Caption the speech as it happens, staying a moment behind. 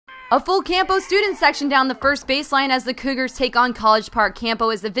A full Campo student section down the first baseline as the Cougars take on College Park. Campo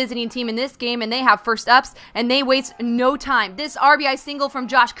is the visiting team in this game, and they have first ups, and they waste no time. This RBI single from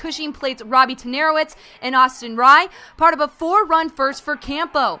Josh Cushing plates ROBBIE TENEROWICZ and Austin Rye, part of a 4-run first for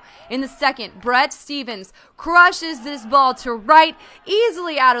Campo. In the second, Brett Stevens crushes this ball to right,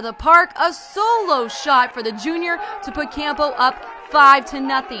 easily out of the park. A solo shot for the junior to put Campo up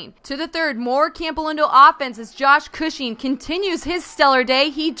 5-0. To the third, more Campolindo offense as Josh Cushing continues his stellar day.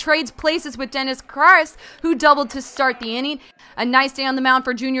 He trades places with DENIS, who doubled to start the inning. A nice day on the mound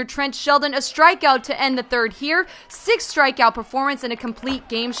for junior TRENT SHELTON, a strikeout to end the third here. 6 strikeout performance and a complete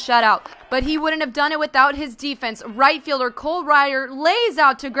game shutout. But he wouldn't have done it without his defense. Right fielder Cole Ryder lays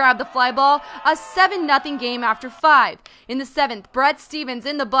out to grab the fly ball. A 7-0 game after 5. In the 7th, Brett Stevens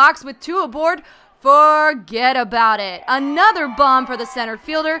in the box with 2 aboard. Forget about it. Another bomb for the center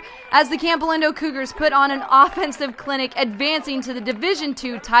fielder as the Campolindo Cougars put on an offensive clinic, advancing to the Division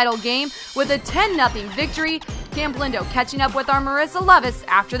II title game with a 10-0 victory. Campolindo catching up with our Marissa Levis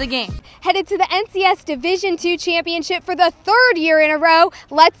after the game. Headed to the NCS Division II championship for the 3rd year in a row,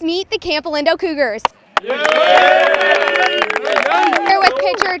 let's meet the Campolindo Cougars. Here with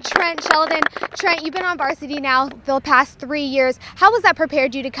pitcher Trent Sheldon. Trent, you've been on varsity now the past 3 years. How has that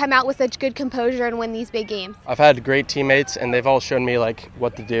prepared you to come out with such good composure and win these big games? I've had great teammates, and they've all shown me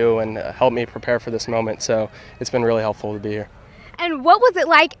what to do and helped me prepare for this moment. So it's been really helpful to be here. And what was it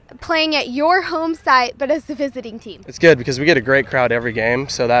like playing at your home site, but as the visiting team? It's good because we get a great crowd every game,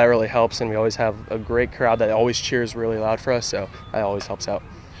 so that really helps, and we always have a great crowd that always cheers really loud for us, so that always helps out.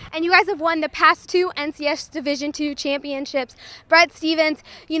 And you guys have won the past 2 NCS Division II championships. Brett Stevens,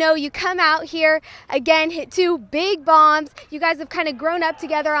 you come out here, again, hit 2 big bombs. You guys have kind of grown up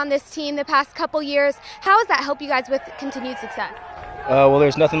together on this team the past couple years. How has that helped you guys with continued success? Well,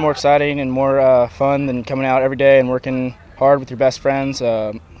 there's nothing more exciting and more fun than coming out every day and working hard with your best friends.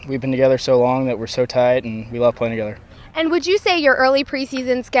 We've been together so long that we're so tight, and we love playing together. And would you say your early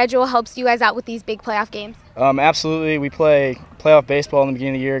preseason schedule helps you guys out with these big playoff games? Absolutely. We play playoff baseball in the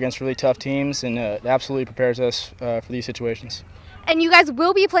beginning of the year against really tough teams, and it absolutely prepares us for these situations. And you guys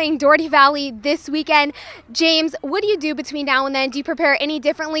will be playing Doherty Valley this weekend. James, what do you do between now and then? Do you prepare any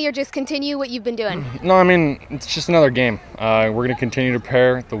differently or just continue what you've been doing? No, I mean, it's just another game. We're going to continue to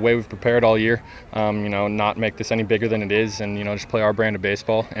prepare the way we've prepared all year, not make this any bigger than it is, and, just play our brand of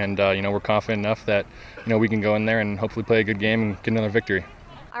baseball. And, we're confident enough that, we can go in there and hopefully play a good game and get another victory.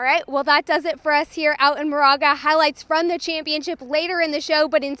 All right, well, that does it for us here out in Moraga. Highlights from the championship later in the show,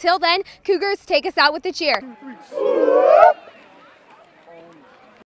 but until then, Cougars, take us out with the cheer.